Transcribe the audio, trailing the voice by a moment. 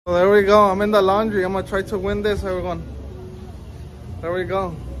So there we go. I'm in the laundry. I'm gonna try to win this, everyone. There we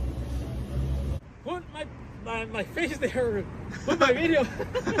go. Put my face there. Put my video.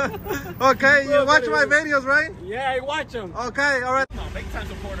 Okay, you watch my videos, right? Yeah, I watch them. Okay, all right. No, big time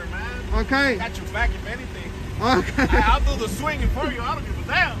supporter, man. Okay. Got your back if anything. Okay. I'll do the swinging for you. I don't give a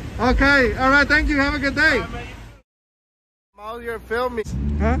damn. Okay, all right. Thank you. Have a good day. All right, man. While you're filming.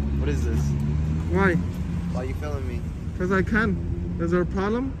 Huh? What is this? Why? Why are you filming me? Because I can. Is there a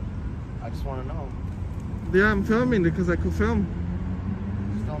problem? I just want to know. Yeah, I'm filming because I could film.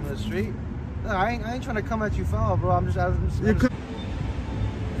 Just filming the street? No, I ain't trying to come at you foul, bro. I'm just You could.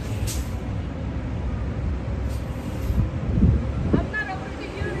 I'm not over to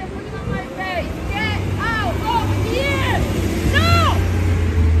you and putting on my face. Get out of here! No!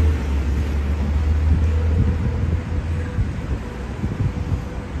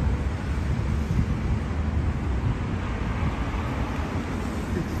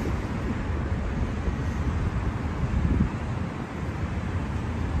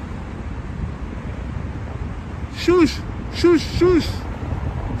 Shush! Shush! Shush!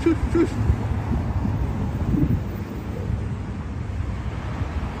 Shush! Shush!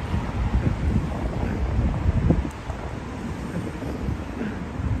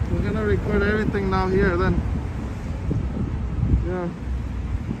 We're gonna record everything now here then. Yeah.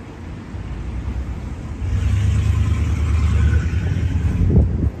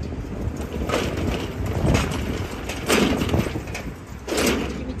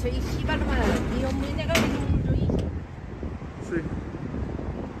 지금 저이 씨발로만 이 업무에 내가 왜 저이 See.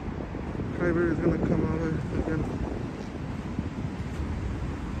 Kyber is gonna come out again.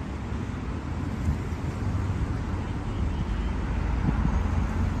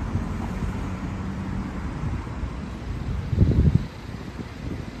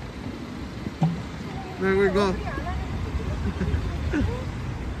 There we go.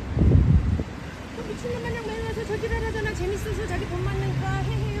 미친놈 마냥 매너서 저지랄 하잖아. 재밌어서 자기 돈 많으니까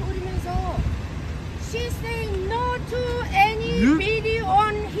헤헤 오리면서 She's saying no to any You- video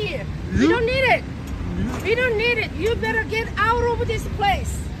on here. We You- don't need it. We don't need it. You better get out of this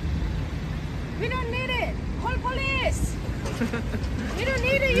place. We don't need it. Call police. We don't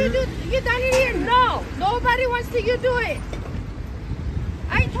need it. You done it here. No. Nobody wants to you do it.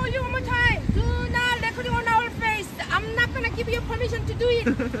 I told you one more time. Do not record on our face. I'm not gonna give you permission to do it.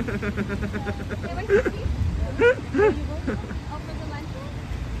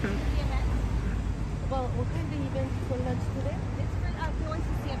 Well, what kind of event for lunch today? It's for the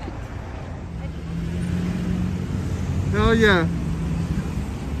ONCC event. Hell yeah.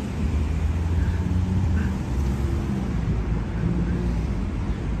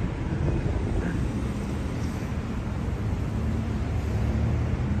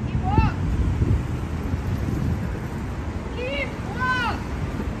 Keep walk. Keep walk.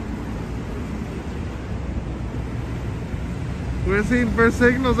 We're seeing first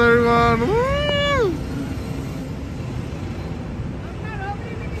signals, everyone. Woo! I'm not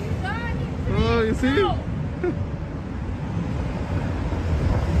opening it. You done. Oh, you see? No.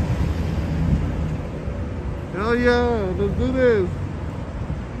 Hell yeah, let's do this.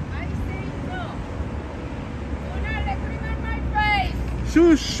 I say no. Do not record on my face.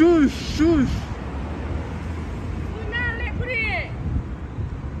 Shush, shush, shush. Do not record it.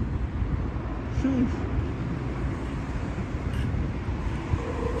 Shush.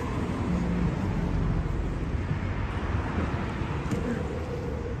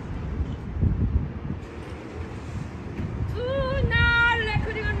 Do not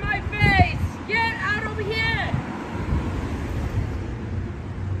record on my face. Get out of here.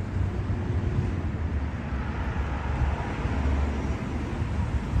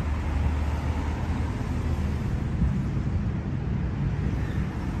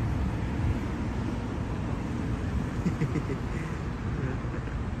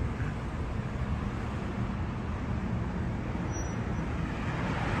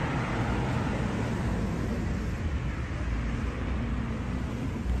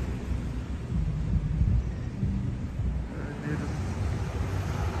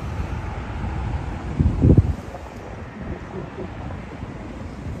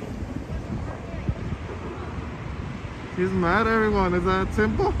 He's mad, everyone. Is that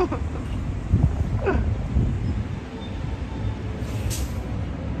simple?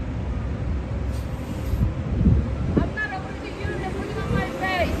 I'm not over to you and putting on my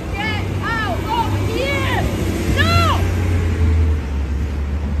face. Get out of here. No.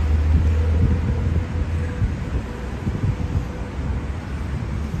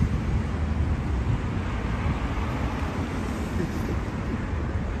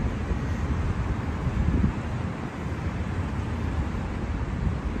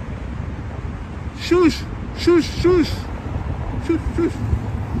 shush, shush, shush, shush, shush.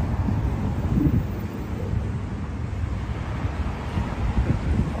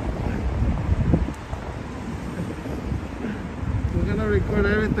 We're gonna record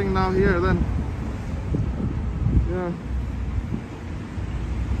everything now here then. Yeah.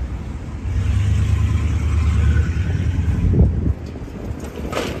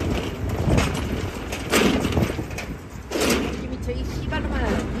 저이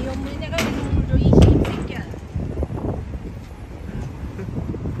씨발로만 이 엄문이 내가 이놈을 줘, 이 새끼야.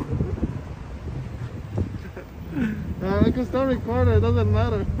 I can still record it, it doesn't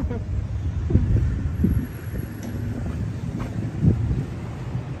matter.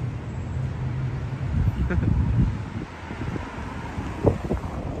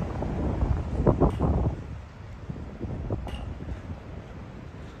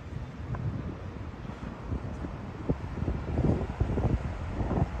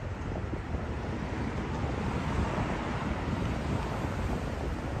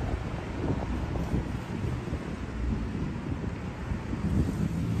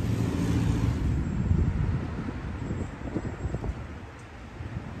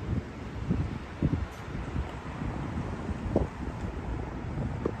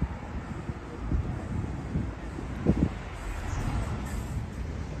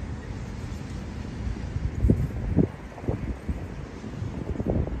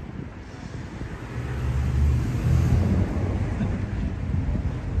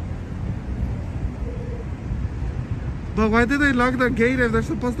 But why did they lock the gate if they're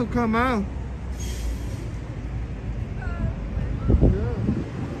supposed to come out?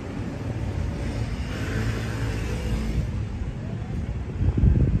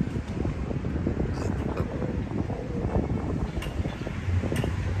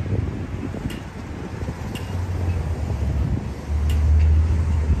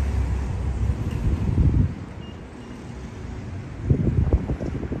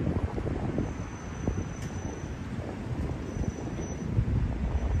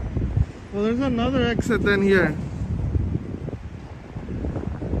 Well, there's another exit then here.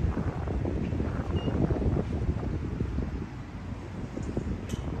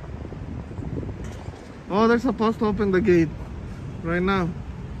 Oh, they're supposed to open the gate right now.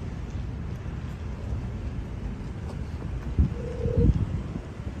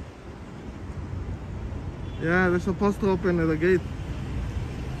 Yeah, they're supposed to open the gate.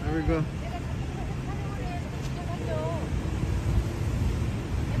 There we go.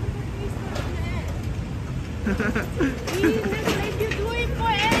 If you do it for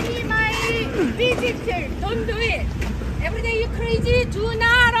any my visitor, don't do it. Every day you crazy, do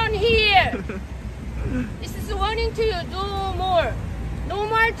not on here. This is a warning to you, no more. No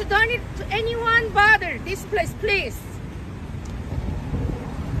more to done it to anyone bother this place, please.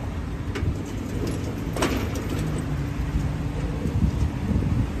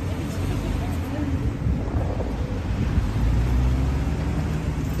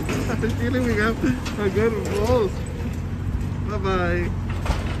 I feeling we got a good roast. Bye bye.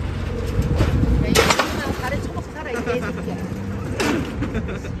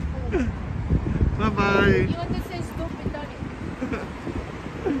 Bye bye. You understand? Stupid, don't you?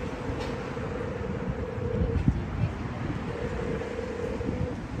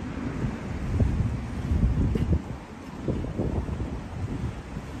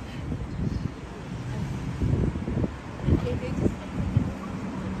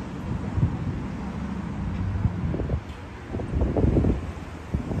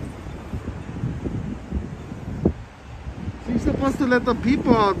 She's supposed to let the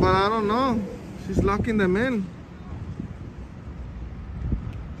people out, but I don't know. She's locking them in. Do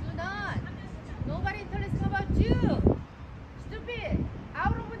not. Nobody tells about you. Stupid.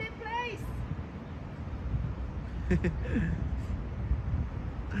 Out of the place.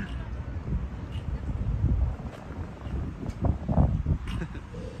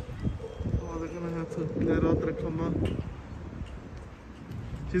 Oh, they're gonna have to let otra come out.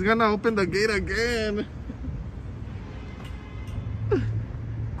 She's gonna open the gate again.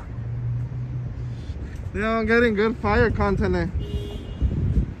 Yeah, I'm getting good fire content there.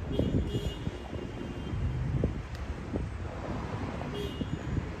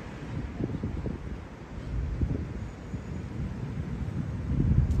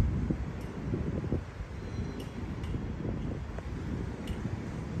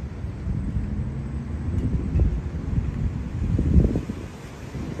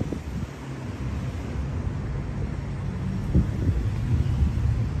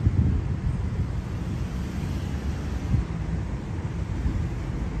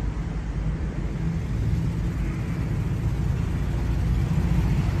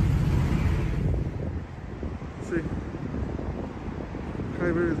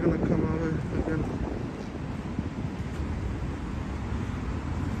 driver is gonna come out again.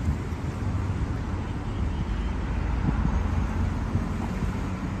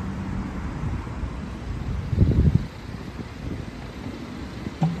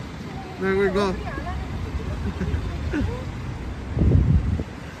 There we go.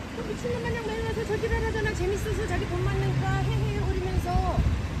 미친놈 마냥 매일면서 저지랄 하잖아. 재밌어서 자기 돈 많으니까 헤헤거리면서.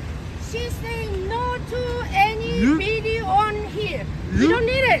 She's saying no to any video on here. We don't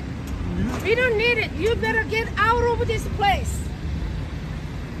need it. We don't need it. You better get out of this place.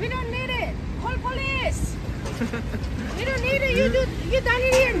 We don't need it. Call police. We don't need it. You done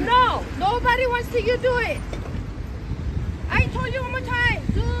it here. No. Nobody wants to you do it. I told you one more time.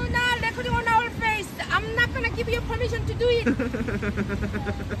 Do not record on our face. I'm not gonna give you permission to do it. Hey,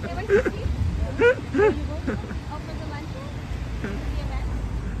 where's the seat? Oh, for the luncheon? The event?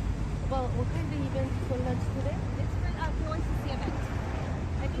 Well, what kind of event for lunch today? It's for the OICC event.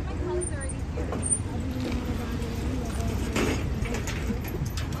 I think my colleagues are already here.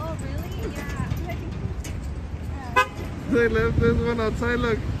 Oh, really? Yeah. I think They left this one outside,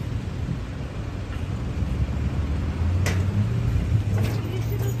 look. You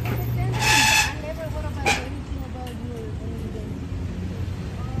should have paid attention. I never heard about anything about you or anything.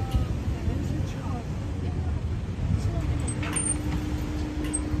 Where's your child?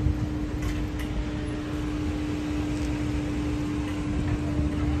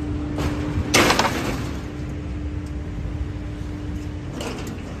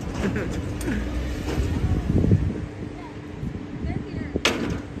 they're here.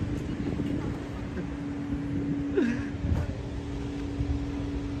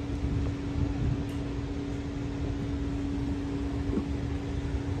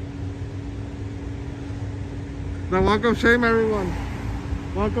 Now walk of shame, everyone.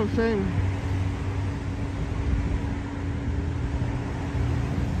 Walk of shame.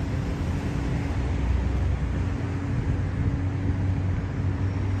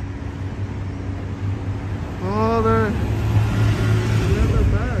 Oh, they're in the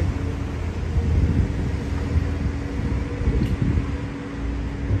back.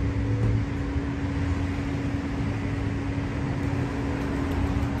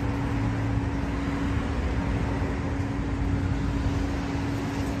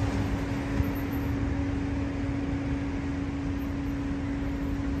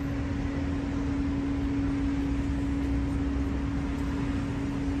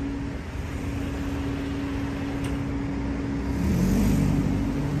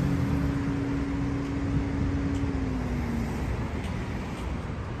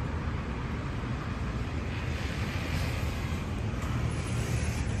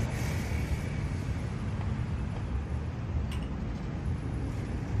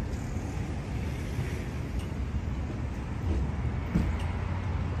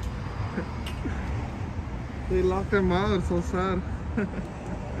 They locked them out, so sad.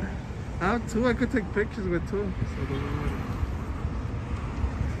 I have two, I could take pictures with two. So there's another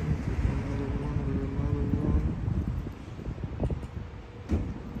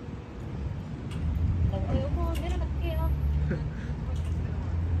요거 내려갈게요.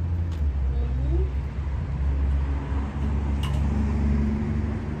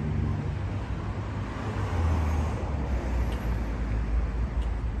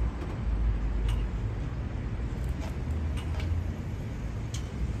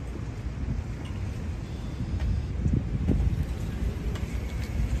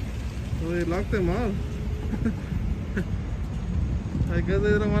 So they locked them out. I guess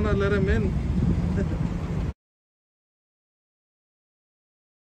they don't want to let him in.